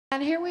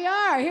And here we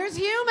are. Here's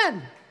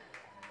Human.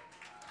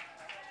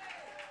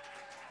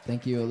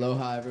 Thank you.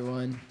 Aloha,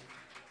 everyone.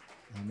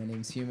 My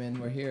name's Human.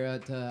 We're here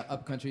at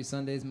Upcountry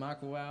Sundays,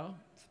 Makawao.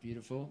 It's a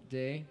beautiful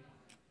day.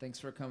 Thanks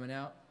for coming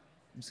out.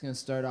 I'm just going to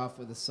start off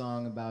with a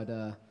song about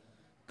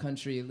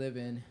country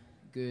living,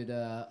 good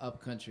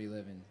upcountry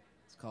living.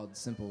 It's called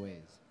Simple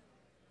Ways.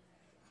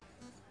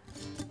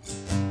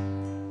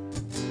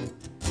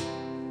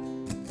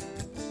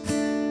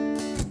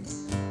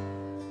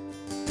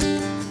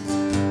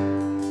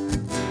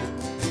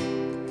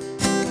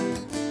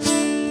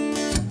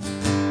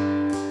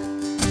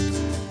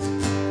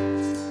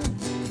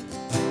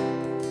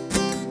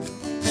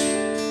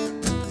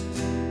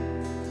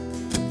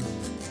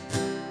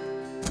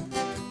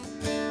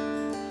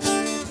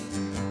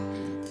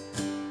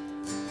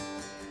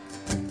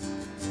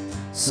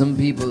 Some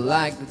people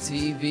like the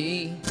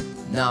TV,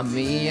 not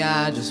me,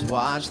 I just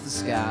watch the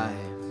sky.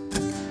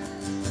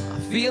 I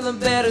feel a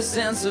better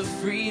sense of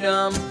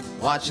freedom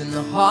watching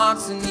the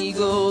hawks and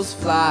eagles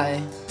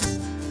fly,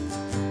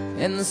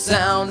 and the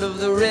sound of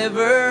the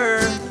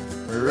river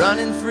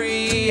running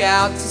free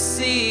out to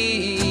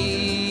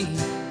sea,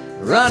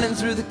 running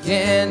through the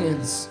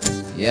canyons,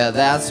 yeah,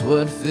 that's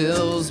what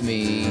fills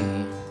me.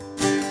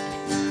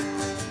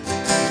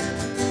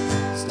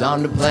 It's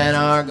time to plant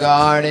our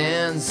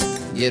gardens,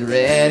 get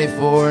ready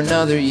for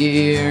another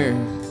year.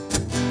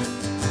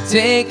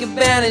 Take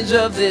advantage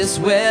of this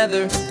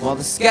weather while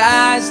the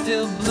sky's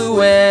still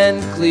blue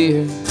and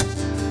clear.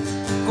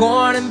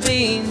 Corn and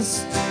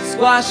beans,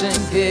 squash and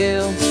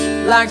kale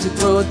like to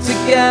grow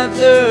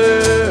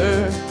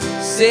together.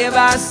 Save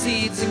our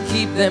seeds and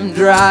keep them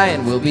dry,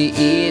 and we'll be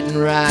eating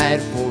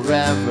right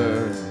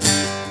forever.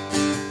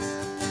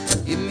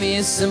 Give me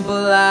a simple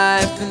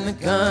life in the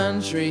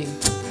country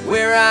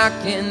where I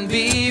can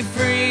be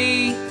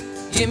free.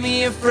 Give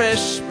me a fresh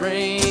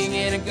spring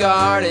in a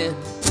garden,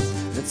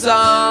 that's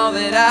all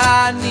that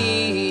I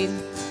need.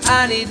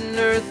 I need an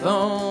earth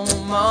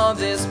home on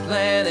this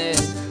planet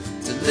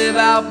to live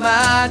out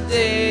my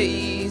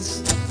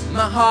days.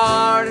 My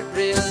heart, it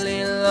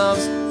really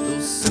loves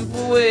those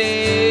simple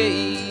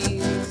ways.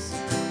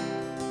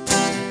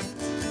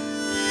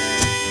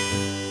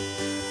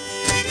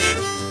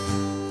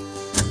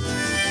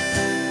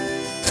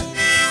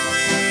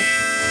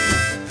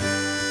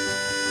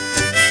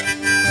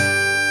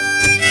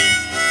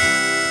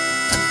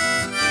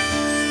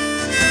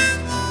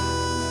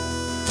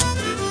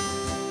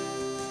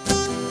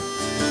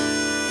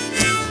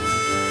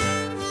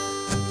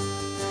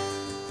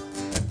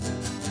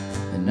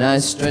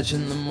 Nice stretch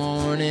in the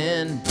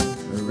morning,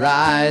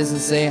 rise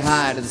and say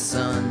hi to the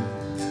sun.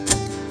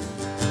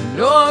 You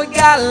know we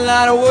got a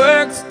lot of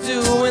work to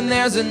do, and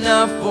there's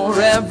enough for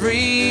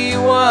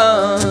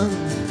everyone.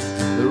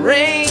 The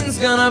rain's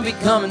gonna be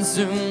coming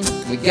soon,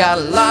 we got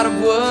a lot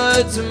of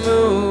wood to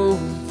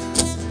move.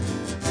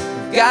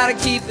 We've gotta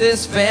keep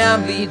this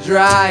family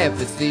dry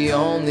if it's the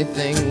only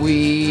thing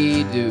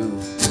we do.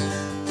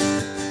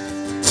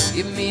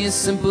 Give me a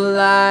simple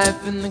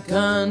life in the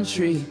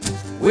country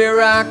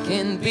where I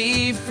can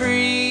be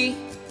free.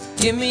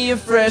 Give me a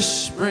fresh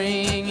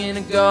spring in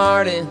a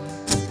garden,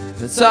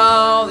 that's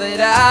all that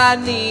I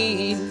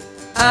need.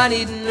 I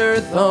need an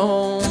earth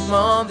home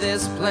on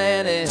this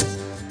planet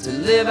to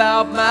live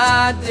out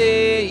my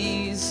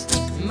days.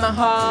 My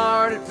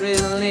heart, it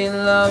really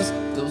loves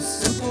those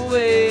simple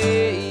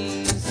ways.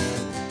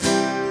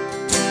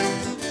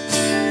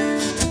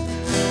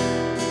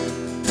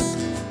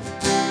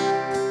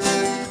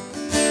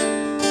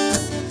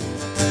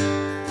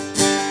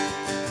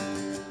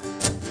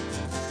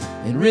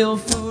 And real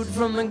food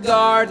from the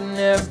garden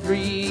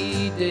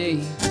every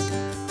day.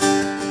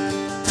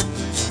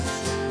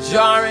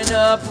 Jarring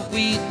up what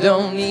we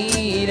don't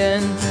need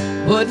and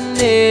putting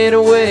it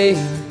away.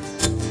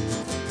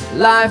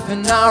 Life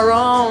in our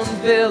own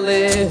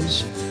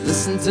village,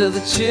 listen to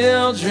the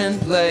children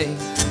play.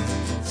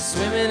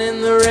 Swimming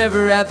in the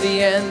river at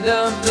the end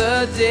of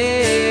the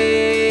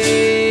day.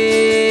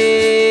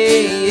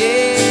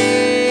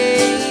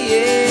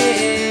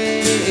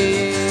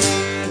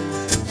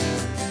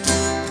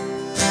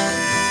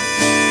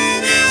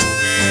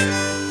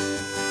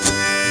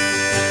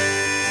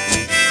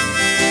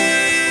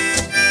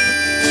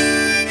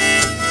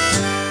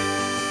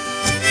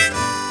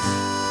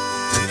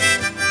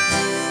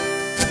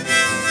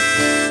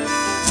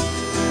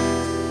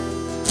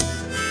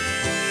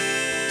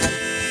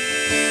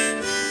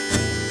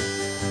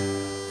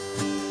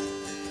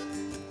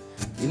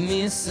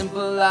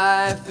 Simple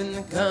life in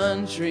the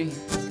country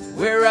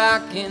where I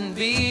can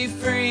be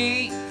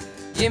free.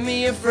 Give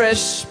me a fresh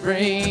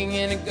spring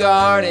in a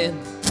garden,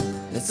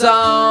 that's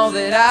all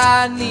that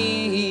I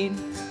need.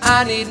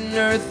 I need an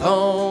earth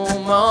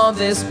home on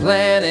this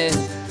planet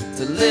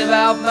to live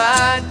out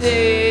my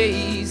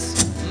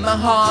days. My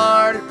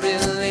heart, it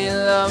really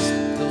loves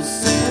those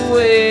simple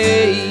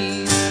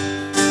ways.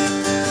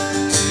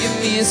 Give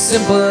me a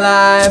simple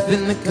life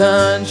in the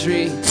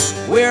country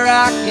where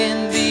I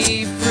can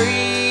be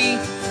free.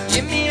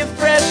 Give me a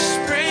fresh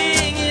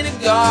spring in a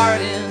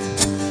garden,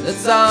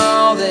 that's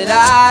all that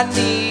I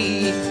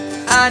need.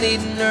 I need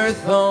an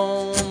earth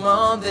home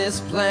on this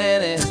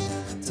planet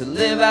to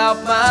live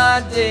out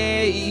my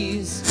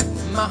days.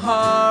 My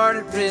heart,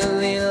 it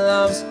really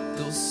loves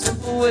those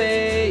simple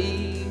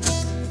ways.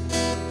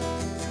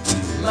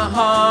 My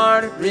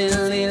heart, it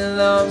really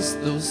loves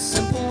those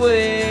simple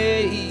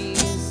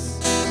ways.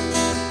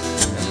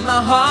 And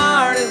my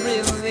heart, it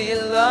really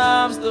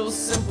loves those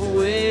simple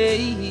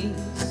ways.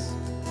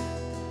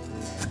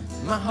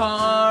 My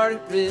heart,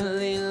 it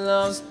really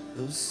loves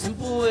those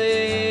simple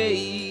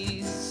ways.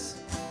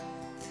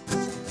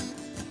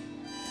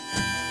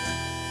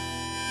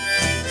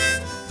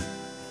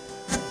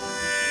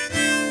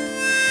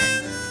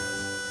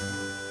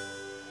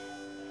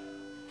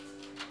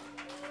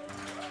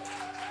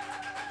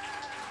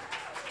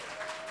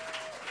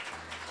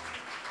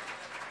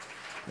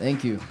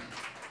 Thank you.